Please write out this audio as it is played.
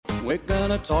We're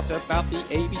gonna talk about the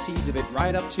ABCs of it,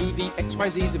 right up to the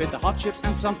XYZs of it, the hardships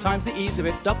and sometimes the ease of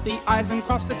it. Dot the I's and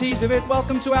cross the T's of it.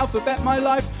 Welcome to Alphabet My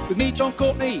Life with me, John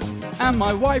Courtney, and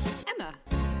my wife, Emma.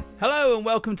 Hello and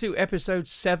welcome to episode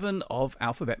 7 of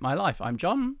Alphabet My Life. I'm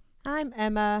John. I'm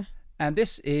Emma. And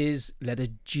this is letter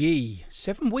G.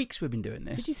 7 weeks we've been doing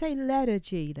this. Did you say letter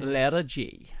G then? Letter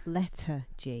G. Letter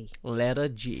G. Letter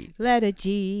G. Letter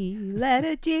G.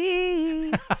 Letter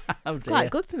G. Oh It's dear. quite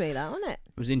good for me, that, wasn't it?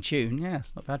 It was in tune. Yeah,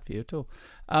 it's not bad for you at all.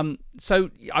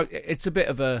 It's a bit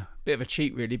of a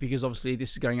cheat really, because obviously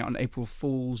this is going out on April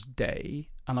Fool's Day,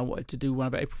 and I wanted to do one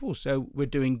about April Fools. So we're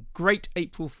doing great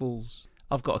April Fools.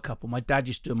 I've got a couple. My dad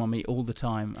used to do them on me all the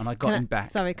time, and I got him back.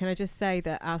 Sorry, can I just say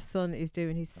that our son is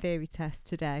doing his theory test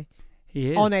today?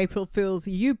 He is. On April Fool's.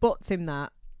 You booked him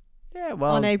that. Yeah,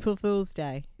 well, on April Fool's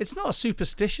Day. It's not a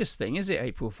superstitious thing, is it?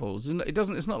 April Fools. It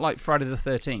doesn't. It's not like Friday the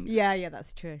 13th. Yeah,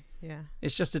 that's true. Yeah.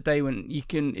 It's just a day when you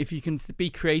can, if you can be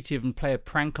creative and play a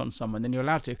prank on someone, then you're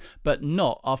allowed to, but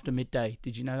not after midday.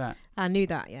 Did you know that? I knew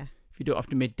that. Yeah. If you do it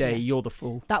after midday, you're the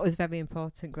fool. That was very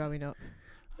important growing up.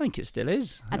 I think it still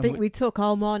is. I think we took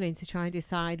all morning to try and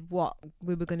decide what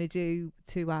we were going to do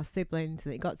to our siblings,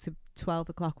 and it got to 12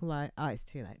 o'clock. We're like, oh, it's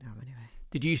too late now anyway.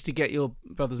 Did you used to get your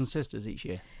brothers and sisters each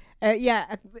year?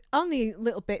 Yeah, only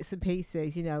little bits and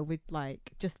pieces, we'd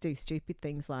like just do stupid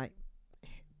things like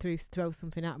throw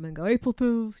something at them and go, April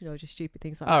Fools, just stupid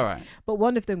things like that. All right. But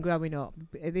one of them growing up,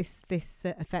 this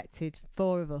affected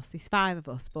 4 of us, there's 5 of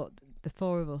us, but the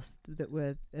 4 of us that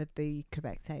were at the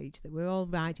correct age, that were all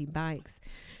riding bikes.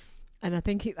 And I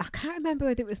can't remember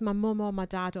whether it was my mum or my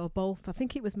dad or both. I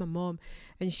think it was my mum.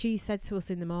 And she said to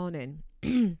us in the morning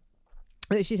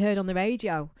that she'd heard on the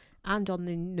radio and on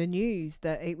the news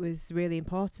that it was really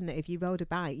important that if you rode a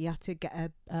bike, you had to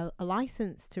get a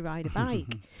license to ride a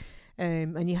bike.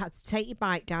 And you had to take your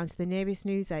bike down to the nearest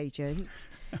newsagents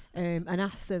and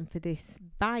ask them for this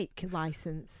bike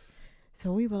license.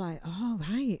 So we were like, oh,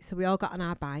 right. So we all got on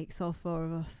our bikes, all 4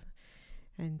 of us.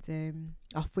 And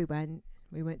off we went.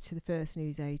 We went to the first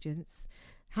newsagents.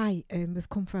 Hi, we've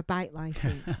come for a bike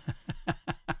license.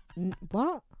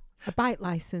 What? A bike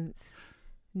license?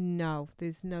 No,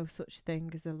 there's no such thing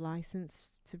as a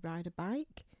license to ride a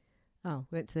bike. Oh,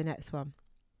 went to the next one.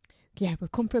 Yeah,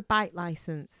 we've come for a bike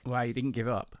license. Wow, you didn't give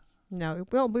up? No,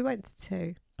 well, we went to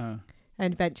 2. Oh.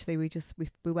 And eventually we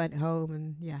went home,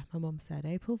 and my mum said,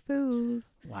 April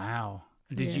Fools. Wow.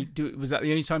 Did you do? Was that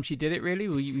the only time she did it? Really?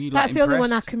 Were you That's like, the only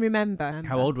one I impressed? can remember.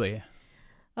 How old were you?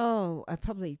 Oh,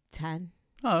 probably 10.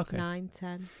 Oh, okay. 9,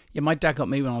 10. Yeah, my dad got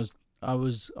me when I think I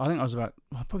was about,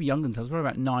 probably younger than 10. I was probably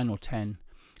about 9 or 10.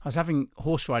 I was having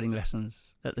horse riding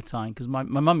lessons at the time because my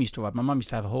mum used to ride. My mum used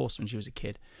to have a horse when she was a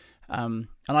kid. And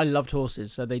I loved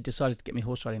horses, so they decided to get me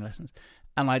horse riding lessons.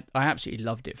 And I absolutely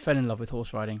loved it, fell in love with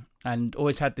horse riding, and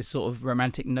always had this sort of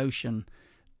romantic notion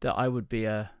that I would be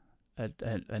a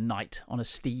knight on a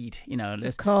steed,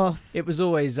 Of course. It was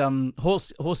always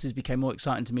horses became more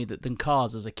exciting to me than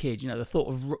cars as a kid. The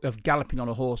thought of galloping on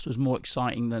a horse was more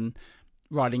exciting than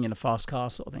riding in a fast car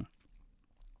sort of thing.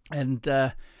 And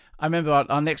I remember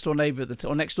our next door neighbour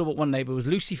next door but one neighbour was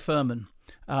Lucy Furman.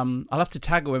 I'll have to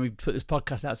tag her when we put this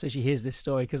podcast out so she hears this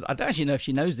story, because I don't actually know if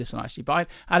she knows this one actually, but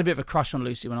I had a bit of a crush on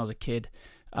Lucy when I was a kid.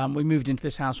 We moved into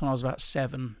this house when I was about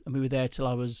 7, and we were there till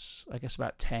I was, I guess,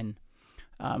 about 10.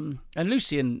 And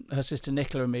Lucy and her sister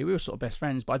Nicola and me, we were sort of best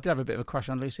friends, but I did have a bit of a crush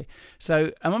on Lucy.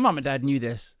 So, and my mum and dad knew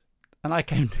this, and I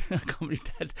can't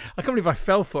believe I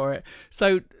fell for it.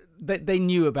 So they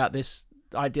knew about this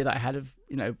idea that I had of,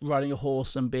 riding a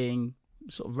horse and being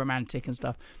sort of romantic and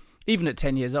stuff, even at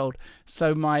 10 years old.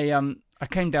 So I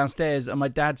came downstairs and my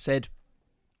dad said,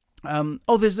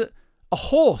 oh, there's a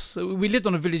horse. We lived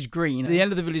on a village green. At the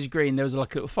end of the village green, there was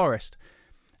like a little forest.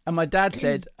 And my dad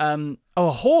said, oh, a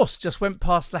horse just went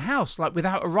past the house, like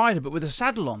without a rider, but with a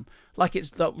saddle on. Like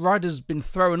it's the rider's been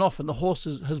thrown off and the horse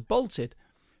has bolted.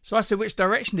 So I said, which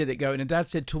direction did it go? And Dad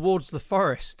said, towards the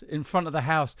forest in front of the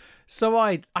house. So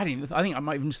I think I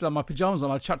might even still have my pajamas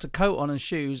on. I chucked a coat on and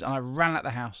shoes and I ran out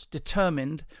the house,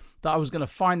 determined that I was going to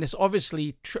find this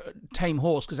obviously tame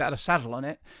horse because it had a saddle on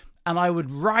it. And I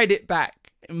would ride it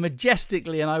back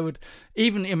majestically, and I would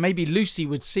maybe Lucy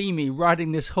would see me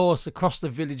riding this horse across the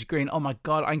village green. Oh my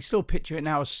God, I can still picture it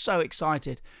now. I was so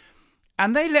excited.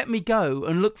 And they let me go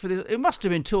and look for this. It must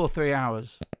have been 2 or 3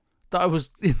 hours that I was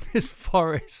in this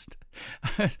forest.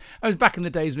 I was back in the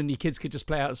days when you kids could just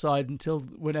play outside till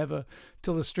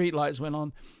the street lights went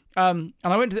on. And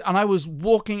I went and I was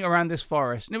walking around this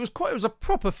forest, and it was a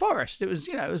proper forest. It was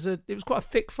quite a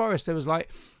thick forest. There was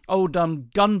like old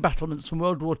gun battlements from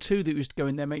World War II that we used to go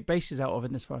in there, make bases out of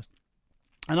in this forest.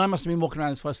 And I must have been walking around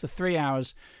this forest for 3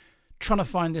 hours, trying to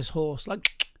find this horse,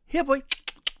 like, here, boy,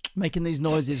 making these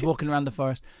noises, walking around the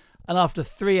forest. And after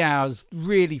 3 hours,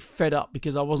 really fed up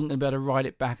because I wasn't going to be able to ride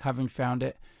it back having found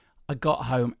it, I got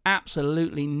home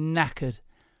absolutely knackered.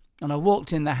 And I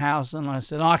walked in the house and I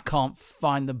said, I can't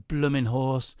find the blooming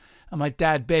horse. And my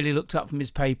dad barely looked up from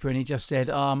his paper and he just said,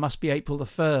 it must be April the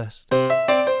 1st.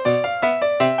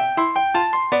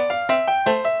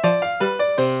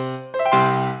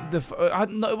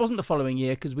 It wasn't the following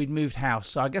year because we'd moved house.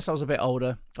 So I guess I was a bit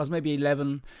older. I was maybe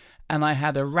 11 and I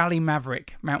had a Rally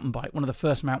Maverick mountain bike, one of the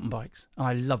first mountain bikes. And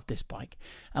I loved this bike.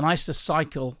 And I used to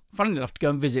cycle, funnily enough, to go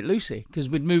and visit Lucy because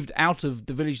we'd moved out of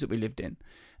the village that we lived in.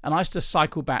 And I used to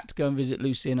cycle back to go and visit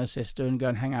Lucy and her sister and go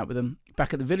and hang out with them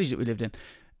back at the village that we lived in.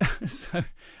 So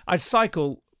I'd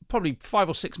cycle probably 5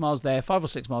 or 6 miles there, 5 or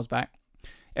 6 miles back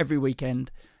every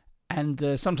weekend.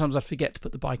 And sometimes I'd forget to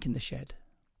put the bike in the shed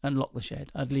and lock the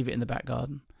shed. I'd leave it in the back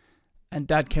garden. And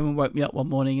Dad came and woke me up one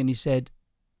morning and he said,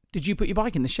 did you put your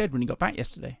bike in the shed when you got back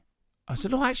yesterday? I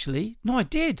said, oh, actually, no, I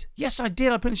did. Yes, I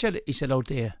did. I put it in the shed. He said, oh,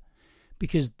 dear,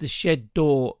 because the shed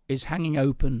door is hanging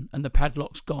open and the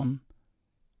padlock's gone.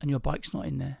 And your bike's not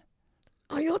in there.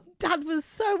 Oh, your dad was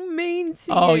so mean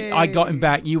to you. Oh, I got him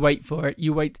back. You wait for it.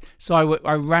 You wait. So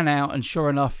I ran out and sure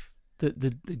enough,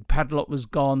 the padlock was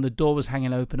gone. The door was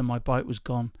hanging open and my bike was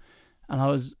gone.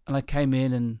 And I came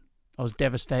in and I was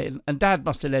devastated. And Dad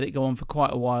must have let it go on for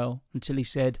quite a while until he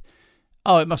said,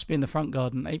 oh, it must be in the front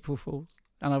garden, April Fool's.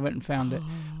 And I went and found it.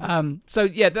 So,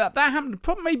 yeah, that happened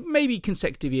probably maybe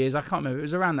consecutive years. I can't remember. It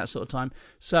was around that sort of time.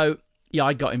 So, yeah,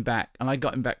 I got him back. And I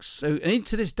got him back. And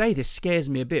to this day, this scares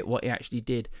me a bit what he actually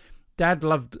did. Dad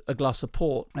loved a glass of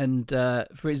port. And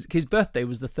for his birthday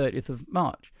was the 30th of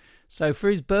March. So for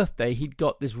his birthday, he'd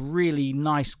got this really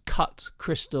nice cut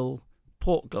crystal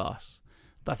port glass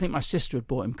that I think my sister had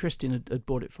bought him. Christian had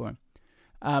bought it for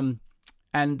him.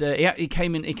 He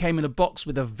came in a box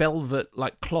with a velvet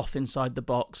like cloth inside the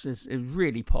box. It was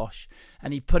really posh,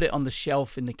 and he put it on the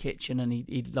shelf in the kitchen, and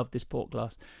he loved this port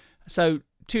glass. So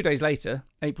 2 days later,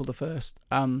 April the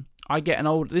 1st, I get an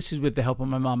old. This is with the help of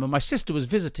my mum, and my sister was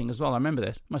visiting as well. I remember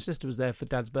this. My sister was there for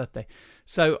Dad's birthday,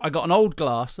 so I got an old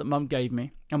glass that Mum gave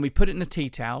me, and we put it in a tea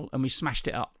towel and we smashed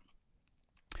it up.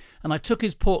 And I took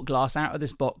his port glass out of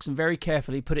this box and very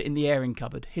carefully put it in the airing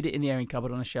cupboard, hid it in the airing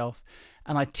cupboard on a shelf.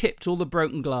 And I tipped all the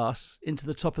broken glass into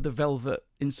the top of the velvet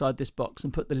inside this box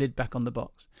and put the lid back on the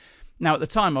box. Now, at the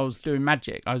time, I was doing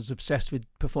magic. I was obsessed with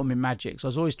performing magic. So I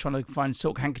was always trying to find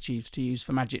silk handkerchiefs to use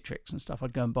for magic tricks and stuff.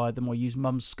 I'd go and buy them or use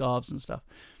Mum's scarves and stuff.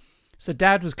 So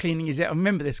Dad was cleaning his... I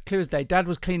remember this clear as day. Dad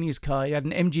was cleaning his car. He had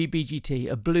an MG BGT,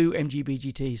 a blue MG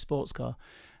BGT sports car.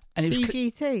 And it was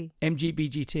BGT? MG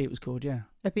BGT it was called, yeah.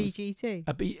 A BGT?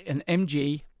 An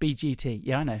MG BGT.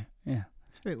 Yeah, I know. Yeah.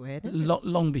 It's a bit weird, isn't it?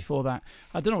 Long before that.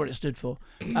 I don't know what it stood for.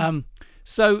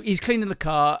 So he's cleaning the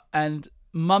car and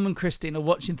Mum and Christine are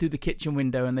watching through the kitchen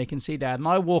window and they can see Dad. And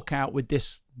I walk out with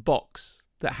this box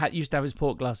that used to have his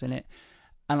port glass in it.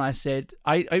 And I said,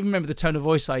 I remember the tone of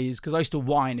voice I used because I used to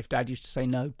whine if Dad used to say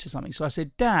no to something. So I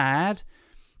said, Dad,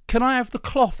 can I have the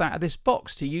cloth out of this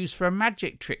box to use for a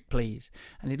magic trick, please?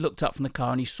 And he looked up from the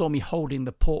car and he saw me holding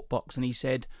the port box and he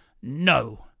said,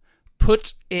 no,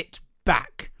 put it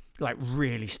back, like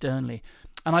really sternly.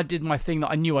 And I did my thing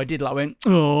that I knew I did. Like I went,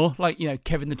 oh, like, you know,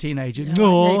 Kevin the teenager. Yeah,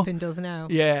 oh, like Nathan does now.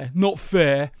 Yeah, not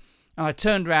fair. And I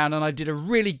turned around and I did a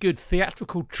really good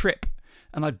theatrical trip.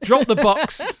 And I dropped the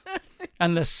box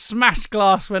and the smashed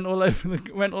glass went all over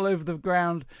the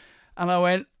ground. And I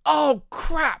went, oh,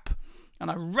 crap.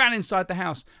 And I ran inside the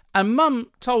house. And Mum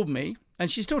told me, and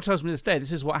she still tells me to this day,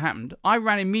 this is what happened. I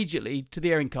ran immediately to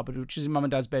the airing cupboard, which is in Mum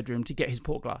and Dad's bedroom, to get his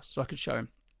port glass so I could show him.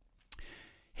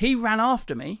 He ran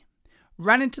after me,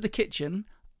 ran into the kitchen,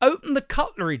 opened the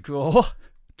cutlery drawer,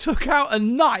 took out a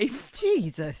knife.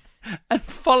 Jesus. And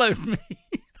followed me.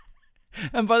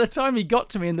 And by the time he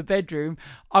got to me in the bedroom,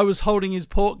 I was holding his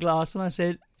port glass and I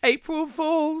said, April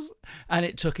Fools. And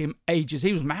it took him ages.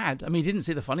 He was mad. I mean, he didn't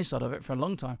see the funny side of it for a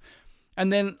long time.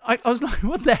 And then I was like,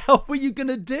 what the hell were you going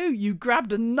to do? You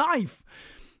grabbed a knife.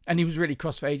 And he was really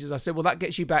cross for ages. I said, well, that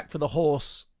gets you back for the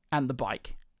horse and the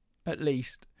bike, at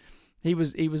least. He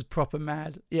was proper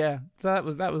mad. Yeah. So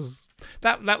that was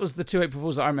the 2 April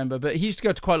Fools that I remember. But he used to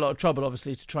go to quite a lot of trouble,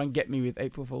 obviously, to try and get me with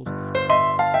April Fools.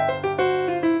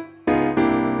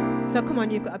 So come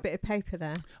on, you've got a bit of paper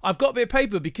there. I've got a bit of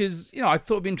paper because, you know, I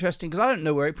thought it'd be interesting because I don't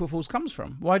know where April Fools comes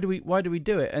from. Why do we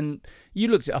do it? And you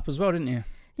looked it up as well, didn't you?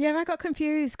 Yeah, I got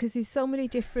confused because there's so many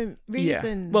different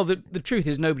reasons. Yeah. Well, the truth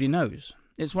is nobody knows.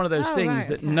 It's one of those things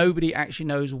that nobody actually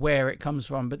knows where it comes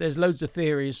from. But there's loads of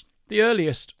theories. The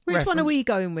earliest Which reference, one are we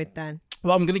going with then?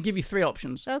 Well, I'm going to give you 3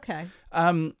 options. Okay.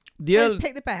 Let's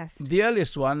pick the best. The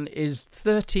earliest one is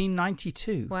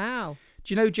 1392. Wow.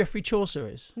 Do you know who Geoffrey Chaucer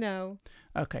is? No.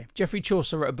 Okay. Geoffrey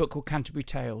Chaucer wrote a book called Canterbury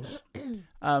Tales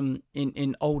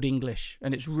in Old English,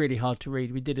 and it's really hard to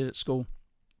read. We did it at school.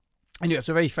 Anyway, it's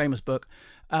a very famous book.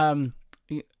 And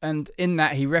in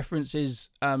that, he references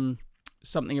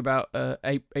something about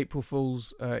April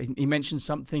Fool's. He mentions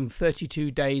something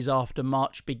 32 days after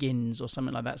March begins or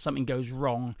something like that. Something goes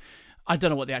wrong. I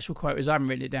don't know what the actual quote is. I haven't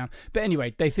written it down. But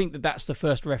anyway, they think that that's the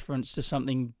first reference to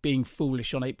something being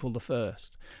foolish on April the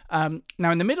 1st.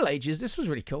 Now, in the Middle Ages, this was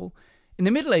really cool. In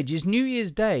the Middle Ages, New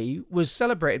Year's Day was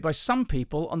celebrated by some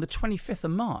people on the 25th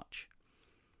of March.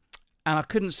 And I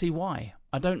couldn't see why.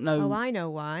 I don't know. Oh, I know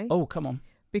why. Oh, come on.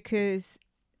 Because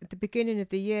at the beginning of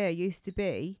the year used to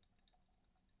be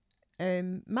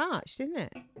March, didn't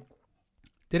it?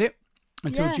 Did it?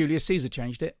 Until Yeah. Julius Caesar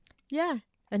changed it. Yeah.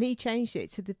 And he changed it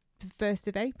to the 1st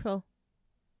of April.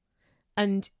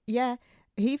 And yeah,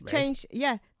 changed.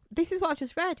 Yeah, this is what I've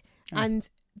just read. Oh. And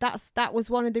that was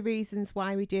one of the reasons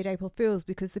why we did April Fools,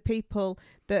 because the people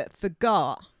that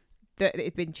forgot that it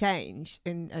had been changed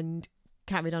and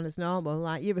carried on as normal,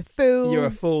 like, you're a fool. You're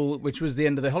a fool, which was the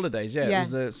end of the holidays. Yeah. Yeah.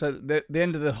 It was so the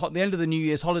end of the end of the New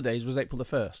Year's holidays was April the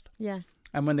 1st. Yeah.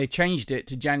 And when they changed it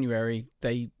to January,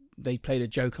 they played a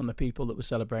joke on the people that were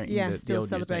celebrating the Still old Year's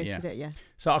Day. celebrated it, yeah.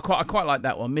 So I quite like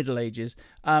that one, Middle Ages.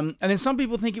 And then some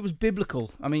people think it was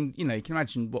biblical. I mean, you can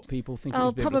imagine what people think it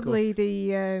was biblical. Probably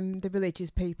the religious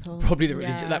people. Probably the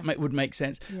religious. Yeah. That would make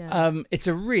sense. Yeah. It's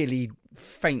a really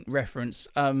faint reference.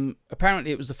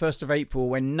 Apparently, it was the 1st of April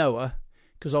when Noah,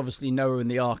 because obviously Noah and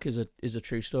the Ark is a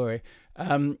true story.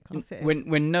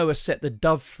 When Noah set the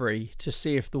dove free to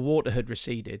see if the water had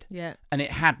receded, Yeah. and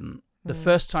it hadn't. The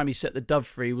first time he set the dove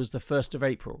free was the 1st of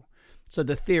April. So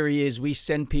the theory is we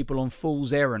send people on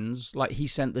fool's errands, like he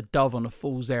sent the dove on a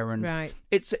fool's errand. Right.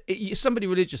 Somebody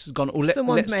religious has gone,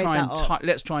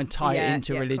 let's try and tie it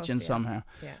into religion somehow.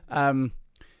 Yeah.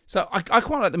 So I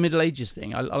quite like the Middle Ages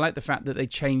thing. I like the fact that they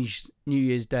changed New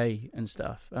Year's Day and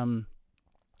stuff.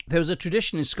 There was a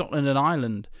tradition in Scotland and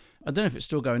Ireland. I don't know if it's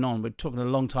still going on. We're talking a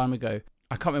long time ago.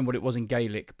 I can't remember what it was in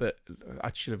Gaelic, but I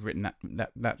should have written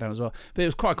that down as well. But it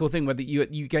was quite a cool thing where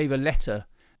you gave a letter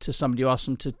to somebody, you asked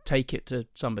them to take it to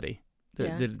somebody,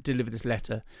 deliver this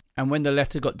letter. And when the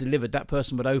letter got delivered, that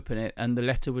person would open it, and the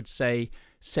letter would say,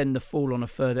 "Send the fool on a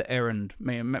further errand,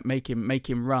 make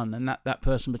him run." And that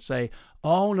person would say,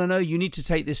 "Oh no, you need to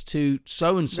take this to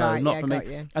so and so, not for me."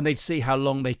 You. And they'd see how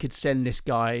long they could send this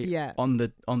guy on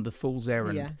the fool's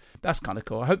errand. Yeah. That's kind of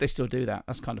cool. I hope they still do that.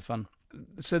 That's kind of fun.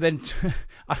 So then,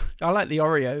 I like the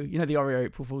Oreo. You know, the Oreo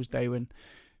April Fool's Day, when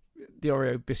the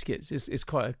Oreo biscuits is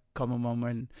quite a common one,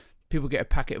 when people get a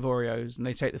packet of Oreos and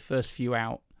they take the first few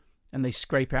out and they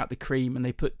scrape out the cream and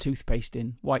they put toothpaste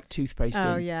in, white toothpaste in.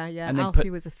 Oh, yeah. And Alfie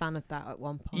was a fan of that at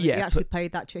one point. Yeah, he actually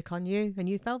played that trick on you and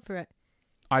you fell for it.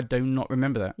 I do not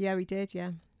remember that. Yeah, he did,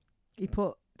 yeah. He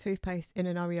put toothpaste in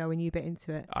an Oreo and you bit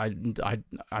into it. I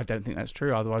don't think that's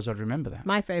true, otherwise I'd remember that.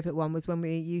 My favourite one was when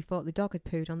you thought the dog had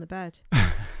pooed on the bed.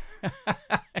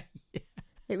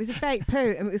 It was a fake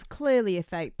poo, and it was clearly a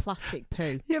fake plastic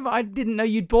poo. Yeah, but I didn't know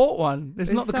you'd bought one.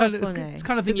 It's not the kind of funny. It's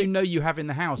kind of thing you have in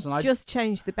the house. And I just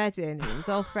changed the bedding. It was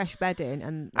all fresh bedding,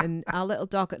 and our little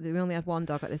dog. We only had one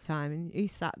dog at the time, and he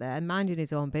sat there minding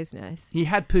his own business. He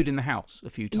had pooed in the house a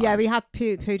few times. Yeah, we had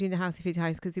pooed in the house a few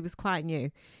times because he was quite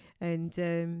new.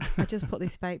 And I just put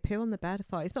this fake poo on the bed. I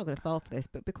thought, it's not going to fall for this,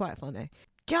 but it'd be quite funny.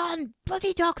 John,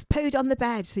 bloody dog's pooed on the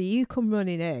bed. So you come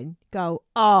running in, go,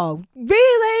 oh,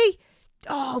 really?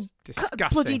 Oh, disgusting.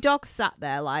 Bloody dog sat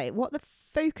there like, what the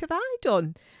fuck have I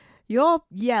done? You're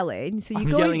yelling. So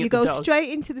you go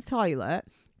straight into the toilet,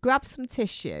 grab some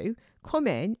tissue, come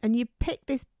in, and you pick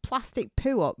this plastic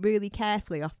poo up really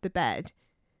carefully off the bed.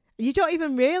 You don't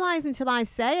even realise until I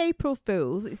say April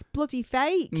Fools, it's bloody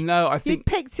fake. No, I think you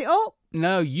picked it up.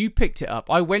 No, you picked it up.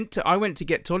 I went to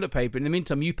get toilet paper. In the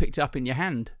meantime, you picked it up in your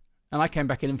hand, and I came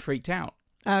back in and freaked out.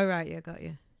 Oh right, yeah, got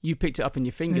you. You picked it up in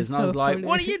your fingers, and so I was like, funny.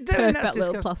 "What are you doing? That's That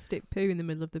little disgusting." plastic poo in the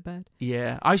middle of the bed.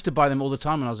 Yeah, I used to buy them all the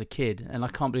time when I was a kid, and I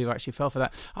can't believe I actually fell for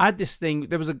that. I had this thing.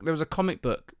 There was a comic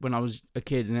book when I was a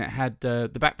kid, and it had the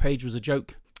back page was a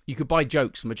joke. You could buy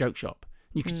jokes from a joke shop.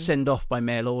 You could send off by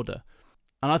mail order.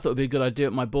 And I thought it'd be a good idea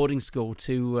at my boarding school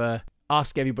to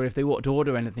ask everybody if they wanted to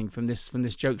order anything from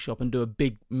this joke shop and do a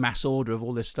big mass order of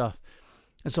all this stuff.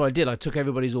 And so I did. I took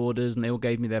everybody's orders and they all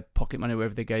gave me their pocket money,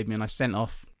 whatever they gave me, and I sent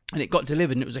off. And it got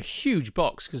delivered, and it was a huge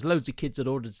box because loads of kids had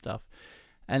ordered stuff.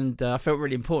 And I felt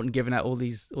really important giving out all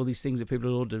these things that people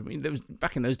had ordered. I mean, there was,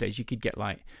 back in those days, you could get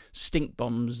like stink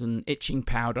bombs and itching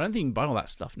powder. I don't think you can buy all that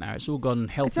stuff now. It's all gone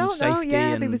health and safety.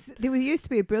 Yeah, there used to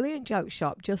be a brilliant joke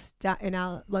shop just in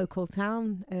our local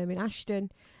town in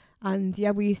Ashton. And yeah,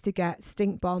 we used to get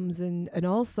stink bombs and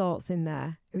all sorts in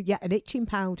there. Yeah, and itching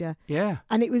powder. Yeah.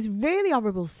 And it was really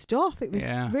horrible stuff. It was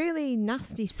really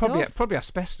nasty stuff. Probably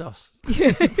asbestos.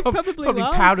 Probably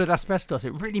was. Powdered asbestos.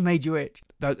 It really made you itch.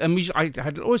 And I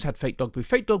had always had fake dog poo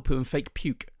and fake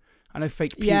puke. I know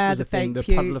fake puke was a thing, the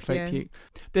puddle of fake puke.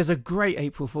 There's a great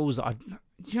April Fool's that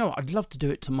I'd love to do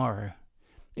it tomorrow.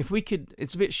 If we could,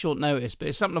 it's a bit short notice, but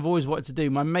it's something I've always wanted to do.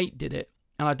 My mate did it.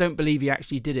 And I don't believe he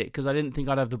actually did it because I didn't think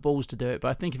I'd have the balls to do it. But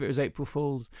I think if it was April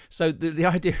Fool's. So the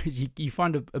idea is you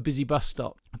find a busy bus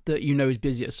stop that you know is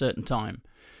busy at a certain time.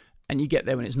 And you get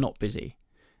there when it's not busy.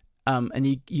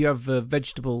 And you have a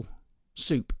vegetable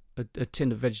soup, a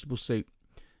tin of vegetable soup.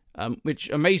 Which,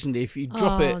 amazingly, if you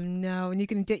drop it... Oh, no. And you're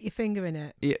going to dip your finger in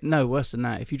it? Yeah, no, worse than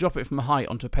that. If you drop it from a height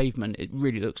onto a pavement, it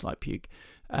really looks like puke.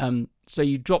 So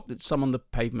you drop some on the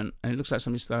pavement, and it looks like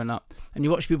somebody's throwing up. And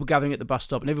you watch people gathering at the bus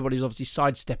stop, and everybody's obviously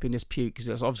sidestepping this puke, because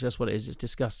that's what it is. It's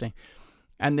disgusting.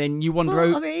 And then you wander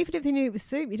over... I mean, even if they knew it was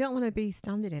soup, you don't want to be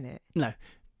standing in it. No,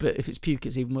 but if it's puke,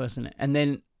 it's even worse, isn't it? And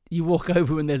then you walk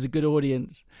over when there's a good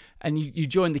audience, and you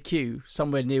join the queue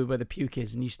somewhere near where the puke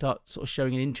is, and you start sort of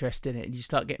showing an interest in it, and you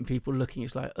start getting people looking.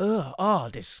 It's like,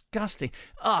 disgusting.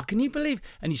 Can you believe?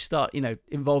 And you start,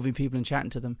 involving people and chatting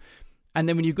to them. And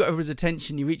then when you've got everyone's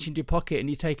attention, you reach into your pocket and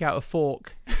you take out a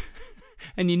fork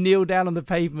and you kneel down on the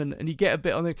pavement and you get a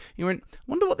bit on the... You went,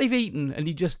 wonder what they've eaten. And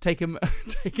you just take a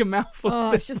mouthful.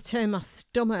 Oh, it's just turned my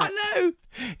stomach. I know.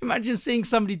 Imagine seeing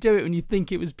somebody do it when you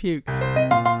think it was puke.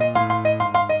 And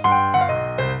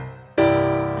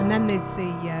then there's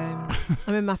the...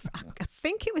 I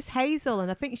think it was Hazel, and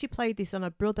I think she played this on her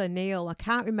brother Neil. I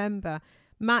can't remember.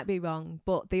 Might be wrong,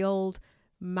 but the old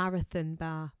Marathon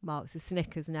bar, Marks, the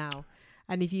Snickers now.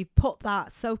 And if you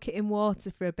soak it in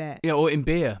water for a bit. Yeah, or in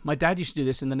beer. My dad used to do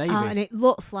this in the Navy. And it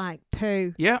looks like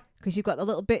poo. Yeah. Because you've got the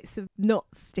little bits of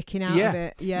nuts sticking out of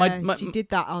it. Yeah, she did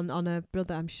that on her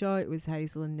brother. I'm sure it was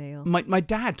Hazel and Neil. My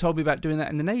dad told me about doing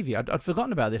that in the Navy. I'd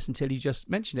forgotten about this until you just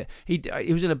mentioned it.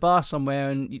 He was in a bar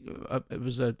somewhere, and it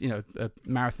was a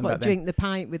marathon. What, drink the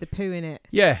pint with the poo in it?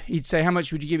 Yeah, he'd say, "How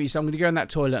much would you give me?" So I'm going to go in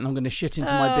that toilet and I'm going to shit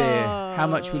into my beer. How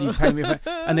much will you pay me?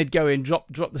 And they'd go in, drop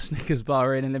the Snickers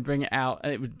bar in, and then bring it out,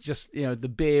 and it would just the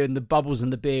beer and the bubbles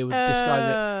in the beer would disguise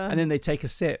it, and then they'd take a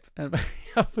sip. And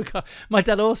I forgot. My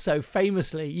dad also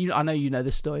famously, I know you know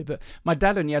this story, but my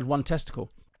dad only had one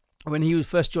testicle. When he was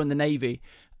first joined the Navy,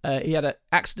 he had an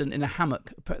accident in a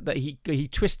hammock that he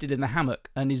twisted in the hammock,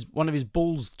 and one of his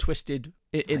balls twisted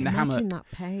in the hammock. Imagine that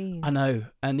pain. I know,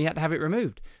 and he had to have it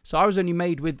removed. So I was only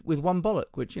made with one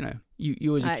bollock, which you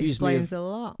always accuse me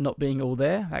of not being all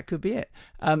there. That could be it.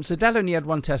 So Dad only had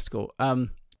one testicle.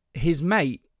 His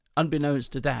mate,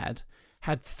 unbeknownst to Dad,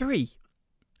 had three.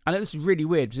 I know this is really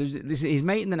weird. His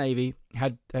mate in the Navy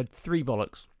had three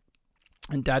bollocks,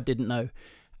 and Dad didn't know.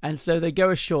 And so they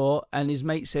go ashore, and his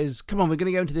mate says, "Come on, we're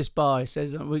going to go into this bar." He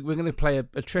says, "We're going to play a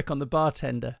trick on the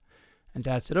bartender." And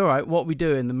Dad said, "All right, what are we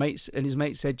doing?" His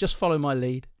mate said, "Just follow my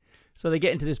lead." So they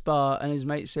get into this bar, and his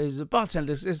mate says,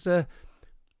 "Bartender, it's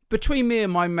between me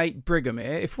and my mate Brigham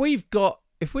here. If we've got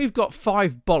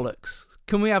 5 bollocks,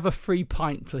 can we have a free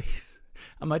pint, please?"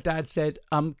 And my dad said,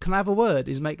 "Can I have a word?"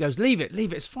 His mate goes, Leave it,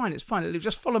 it's fine,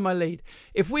 just follow my lead.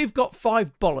 "If we've got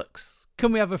 5 bollocks,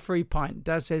 can we have a free pint?"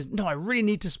 Dad says, "No, I really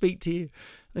need to speak to you."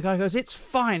 The guy goes, "It's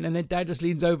fine." And then Dad just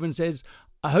leans over and says,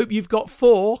 "I hope you've got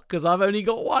 4, because I've only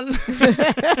got 1.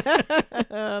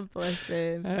 Oh, bless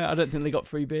him. I don't think they got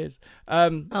 3 beers.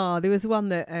 There was one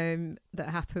that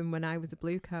happened when I was a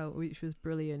blue coat, which was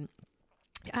brilliant.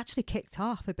 It actually kicked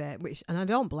off a bit, and I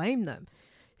don't blame them.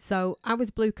 So I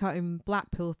was blue coat in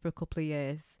Blackpool for a couple of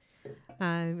years.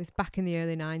 It was back in the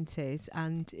early 90s.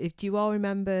 And do you all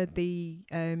remember the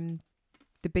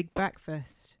Big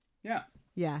Breakfast? Yeah.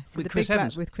 Yeah. So with the Chris Big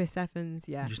Evans. with Chris Evans,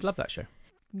 yeah. I just love that show.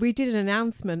 We did an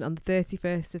announcement on the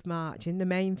 31st of March in the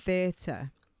main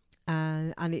theatre.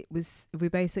 And we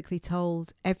basically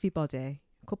told everybody,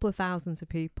 a couple of thousands of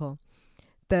people,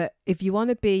 that if you want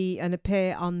to be and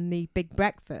appear on the Big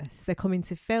Breakfast, they're coming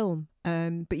to film.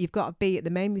 But you've got to be at the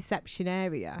main reception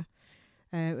area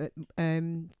for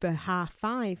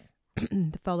 5:30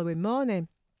 the following morning.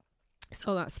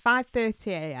 So that's 5:30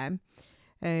 a.m.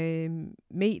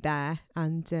 Meet there,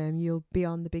 and you'll be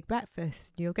on the Big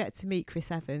Breakfast. You'll get to meet Chris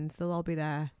Evans. They'll all be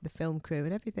there, the film crew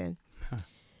and everything.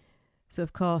 So,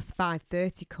 of course,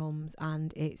 5:30 comes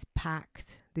and it's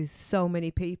packed. There's so many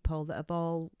people that have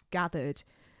all gathered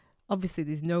obviously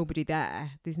there's nobody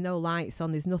there. There's no lights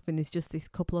on. There's nothing. There's just this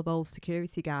couple of old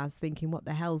security guards thinking, what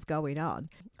the hell's going on?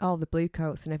 All the blue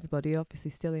coats and everybody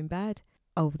obviously still in bed.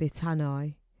 Over the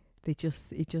tannoy, it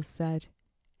just said,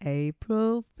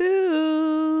 April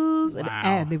Fools. Wow.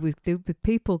 And there were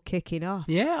people kicking off.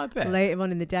 Yeah, I bet. Later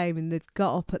on in the day when they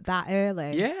got up at that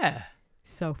early. Yeah.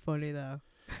 So funny though.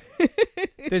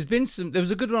 There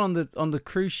was a good one on the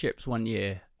cruise ships one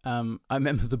year. I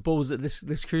remember the balls that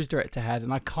this cruise director had,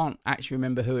 and I can't actually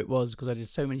remember who it was because I did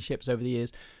so many ships over the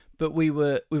years. But we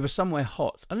were somewhere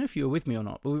hot. I don't know if you were with me or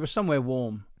not, but we were somewhere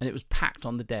warm, and it was packed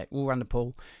on the deck, all around the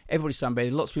pool. Everybody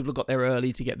sunbathing. Lots of people got there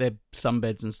early to get their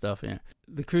sunbeds and stuff. Yeah.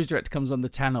 The cruise director comes on the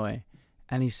tannoy,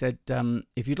 and he said,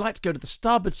 if you'd like to go to the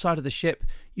starboard side of the ship,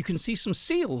 you can see some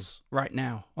seals right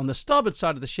now. On the starboard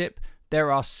side of the ship,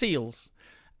 there are seals.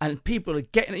 And people are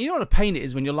getting, you know what a pain it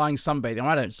is when you're lying sunbathing.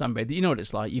 I don't sunbathe. You know what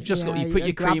it's like. You've just got, you put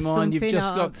your cream on. You've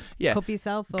just got, cover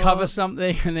yourself up, cover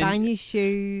something, and then find your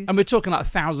shoes. And we're talking like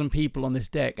 1,000 people on this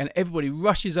deck, and everybody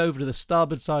rushes over to the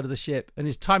starboard side of the ship. And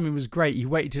his timing was great. He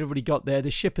waited till everybody got there. The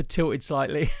ship had tilted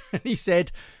slightly, and he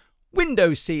said,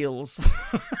 "Window seals."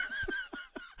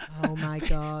 Oh my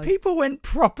God! People went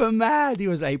proper mad. He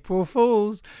was April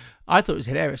Fools. I thought it was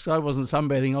hilarious. I wasn't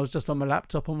sunbathing. I was just on my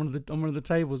laptop on one of the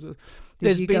tables.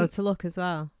 Did you go to look as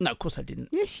well? No, of course I didn't.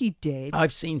 Yes, you did.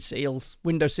 I've seen seals,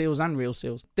 window seals and real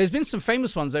seals. There's been some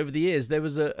famous ones over the years. There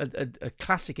was a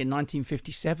classic in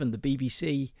 1957. The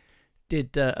BBC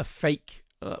did a fake,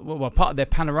 part of their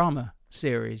Panorama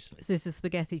series. Is this a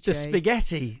spaghetti tray? The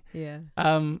spaghetti. Yeah.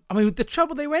 I mean, the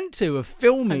trouble they went to of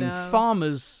filming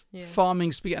farmers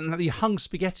farming spaghetti, and they hung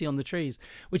spaghetti on the trees,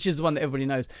 which is the one that everybody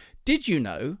knows. Did you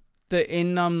know that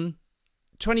in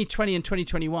 2020 and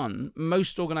 2021,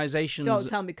 most organisations... Don't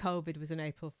tell me COVID was an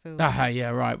April Fool. Yeah,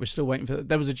 right. We're still waiting for...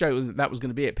 There was a joke that was going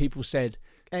to be it. People said,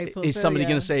 April is Fool, somebody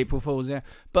going to say April Fools? Yeah.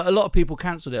 But a lot of people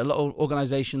cancelled it. A lot of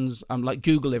organisations, like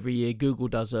Google every year, Google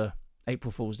does a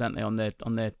April Fools, don't they, on their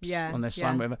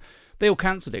sign, whatever. They all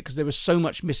cancelled it because there was so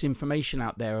much misinformation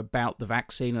out there about the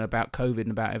vaccine and about COVID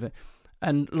and about everything.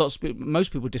 And most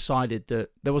people decided that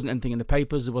there wasn't anything in the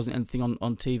papers, there wasn't anything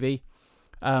on TV.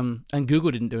 And Google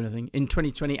didn't do anything in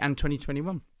 2020 and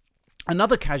 2021.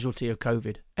 Another casualty of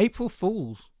COVID. April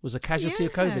Fools was a casualty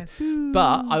of COVID.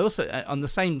 But I also, on the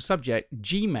same subject,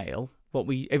 Gmail, what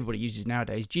everybody uses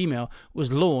nowadays, Gmail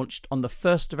was launched on the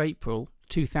 1st of April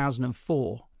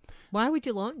 2004. Why would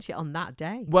you launch it on that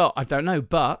day? Well, I don't know,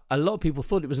 but a lot of people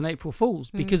thought it was an April Fool's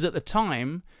because at the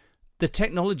time, the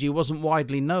technology wasn't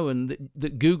widely known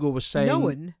that Google was saying...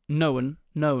 Known.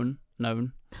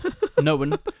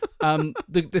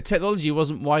 The technology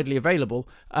wasn't widely available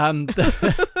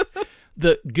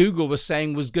that Google was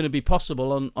saying was going to be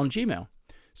possible on Gmail.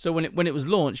 So when it was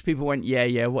launched, people went,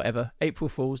 yeah, whatever, April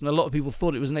Fools, and a lot of people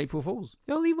thought it was an April Fool's.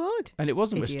 Hollywood. And it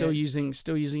wasn't. Idiots. We're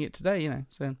still using it today, you know.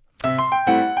 So.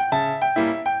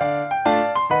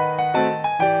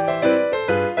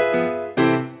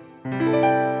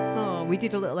 We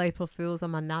did a little April Fool's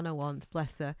on my nana once,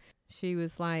 bless her. She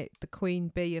was like the queen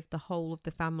bee of the whole of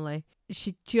the family.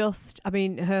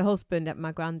 Her husband,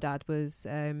 my granddad, was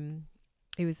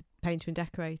he was a painter and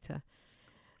decorator.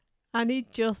 And he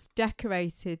just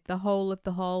decorated the whole of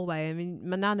the hallway. I mean,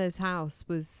 my nana's house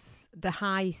was the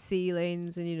high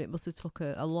ceilings, and it must have took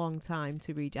a long time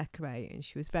to redecorate. And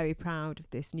she was very proud of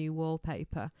this new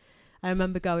wallpaper. I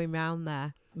remember going round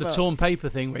there. The torn paper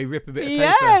thing where you rip a bit of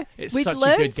paper. It's such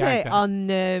a good gag. It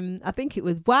on, I think it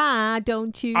was Why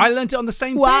Don't You... I learnt it on the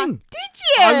same thing. Did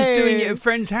you? I was doing it at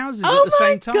friends' houses at the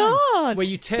same time. God. Where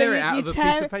you tear it out of a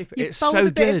piece of paper. It's so good. You fold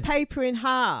a bit of paper in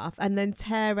half and then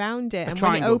tear around it. And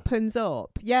when it opens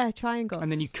up... Yeah, triangle. And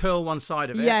then you curl one side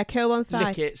of it. Yeah, curl one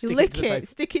side. Lick it, stick it to the paper.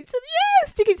 Stick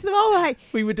it to the wall. Like,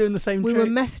 we were doing the same trick. We were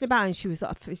messing about and she was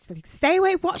like, stay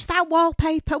away, watch that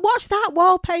wallpaper.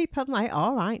 I'm like,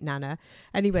 all right, Nana.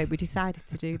 Anyway, we decided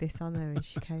to do this on her and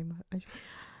she came up.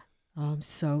 I'm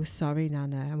so sorry,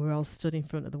 Nana. And we're all stood in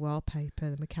front of the wallpaper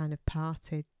and we kind of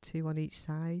parted, two on each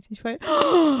side. And she went,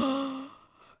 oh!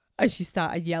 And she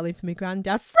started yelling for my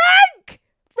granddad, Frank,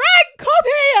 come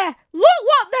here. Look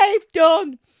what they've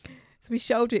done. So we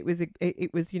showed her it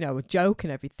was a joke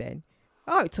and everything.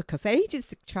 Oh, it took us ages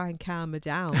to try and calm her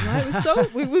down.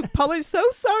 Like, we were Polly, so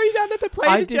sorry, Nana, for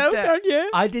playing a joke on you.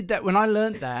 I did that when I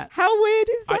learnt that. How weird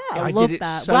is that? I love did it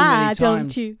that. so Why many times.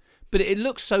 Don't you? But it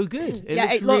looks so good. It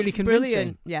looks really convincing.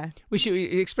 Brilliant. Yeah. We should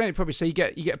explain it properly. So you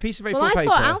get a piece of A4 paper. I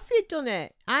thought Alfie had done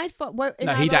it. I thought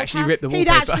he'd actually ripped the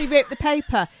wallpaper. He'd actually ripped the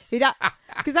paper.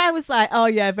 Because I was like, oh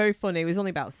yeah, very funny. It was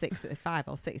only about 5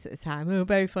 or 6 at the time. Oh,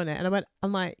 very funny. And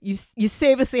I'm like, you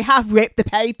seriously have ripped the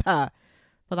paper.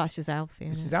 Well, that's just Alfie.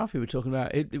 This isn't is it? Alfie we're talking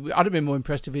about. I'd have been more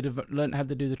impressed if he'd have learned how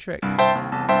to do the trick.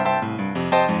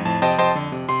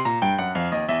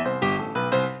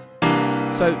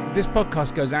 So this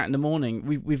podcast goes out in the morning.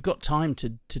 We've got time to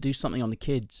do something on the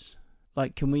kids.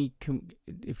 Like, can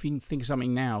if you can think of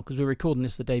something now, because we're recording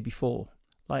this the day before.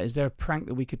 Like, is there a prank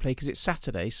that we could play? Because it's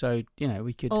Saturday, so,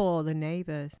 we could... Oh, the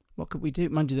neighbours. What could we do?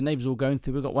 Mind you, the neighbours all going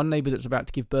through. We've got one neighbour that's about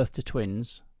to give birth to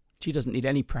twins. She doesn't need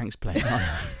any pranks playing on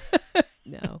her.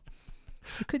 No.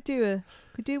 We could do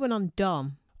one on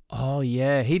Dom. Oh,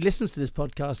 yeah. He listens to this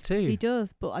podcast too. He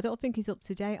does, but I don't think he's up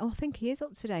to date. Oh, I think he is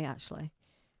up to date, actually.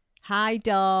 Hi,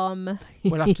 Dom.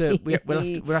 We'll have to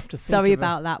think Sorry of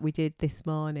about that. We did this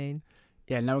morning.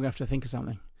 Yeah, now we're going to have to think of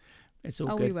something. It's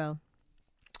all good. We will.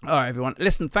 All right, everyone.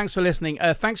 Listen, thanks for listening.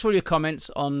 Thanks for all your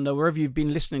comments on wherever you've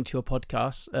been listening to your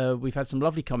podcast. We've had some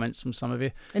lovely comments from some of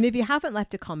you. And if you haven't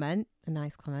left a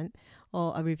nice comment,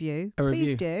 or a review,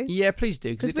 please do. Yeah, please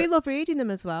do. Because we love reading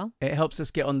them as well. It helps us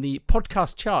get on the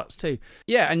podcast charts too.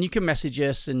 Yeah, and you can message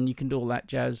us and you can do all that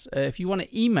jazz. If you want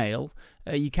to email,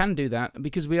 you can do that,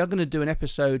 because we are going to do an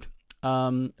episode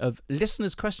of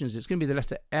listeners' questions. It's going to be the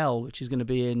letter L, which is going to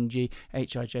be in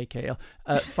GHIJKL.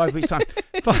 5 weeks' time.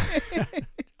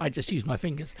 I just use my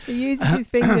fingers. He uses his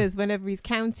fingers whenever he's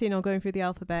counting or going through the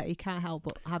alphabet. He can't help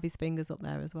but have his fingers up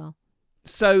there as well.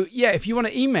 So, yeah, if you want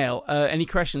to email any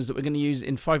questions that we're going to use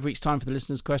in 5 weeks' time for the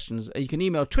listeners' questions, you can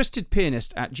email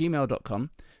twistedpianist@gmail.com.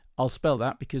 I'll spell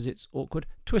that because it's awkward.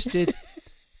 Twisted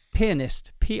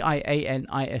Pianist,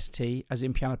 Pianist, as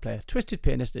in piano player.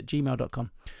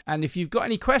 Twistedpianist@gmail.com. And if you've got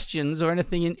any questions or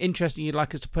anything interesting you'd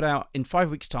like us to put out in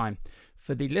 5 weeks' time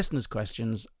for the listeners'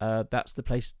 questions, that's the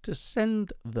place to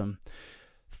send them.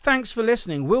 Thanks for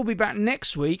listening. We'll be back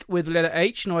next week with the letter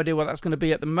H. No idea what that's going to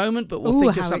be at the moment, but we'll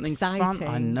think of something fun.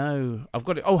 I know. I've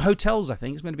got it. Oh, hotels, I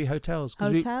think. It's meant to be hotels.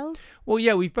 Hotels? Well,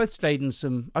 yeah, we've both stayed in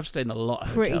some... I've stayed in a lot of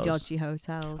hotels. Pretty dodgy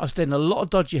hotels. I've stayed in a lot of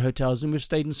dodgy hotels, and we've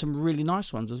stayed in some really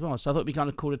nice ones as well. So I thought it'd be kind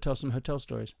of cool to tell some hotel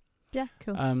stories. Yeah,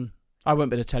 cool. I won't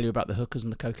be able to tell you about the hookers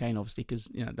and the cocaine, obviously, because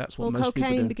that's what most people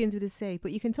do. Cocaine begins with a C,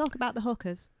 but you can talk about the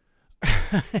hookers.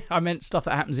 I meant stuff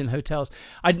that happens in hotels.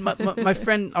 My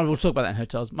friend, we'll talk about that in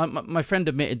hotels. My friend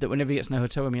admitted that whenever he gets in a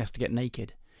hotel room, he has to get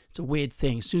naked. It's a weird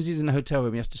thing. As soon as he's in a hotel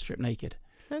room, he has to strip naked.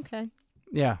 Okay.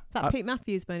 Yeah. Is that Pete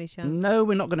Matthews by any chance? No,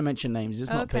 we're not going to mention names.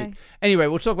 It's not Pete. Anyway,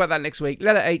 we'll talk about that next week.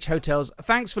 Letter H Hotels.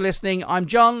 Thanks for listening. I'm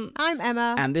John. I'm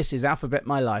Emma. And this is Alphabet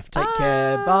My Life. Take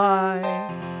care.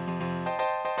 Bye.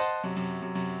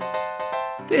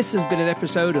 This has been an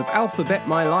episode of Alphabet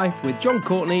My Life with John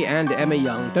Courtney and Emma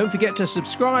Young. Don't forget to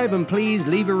subscribe and please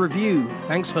leave a review.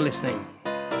 Thanks for listening.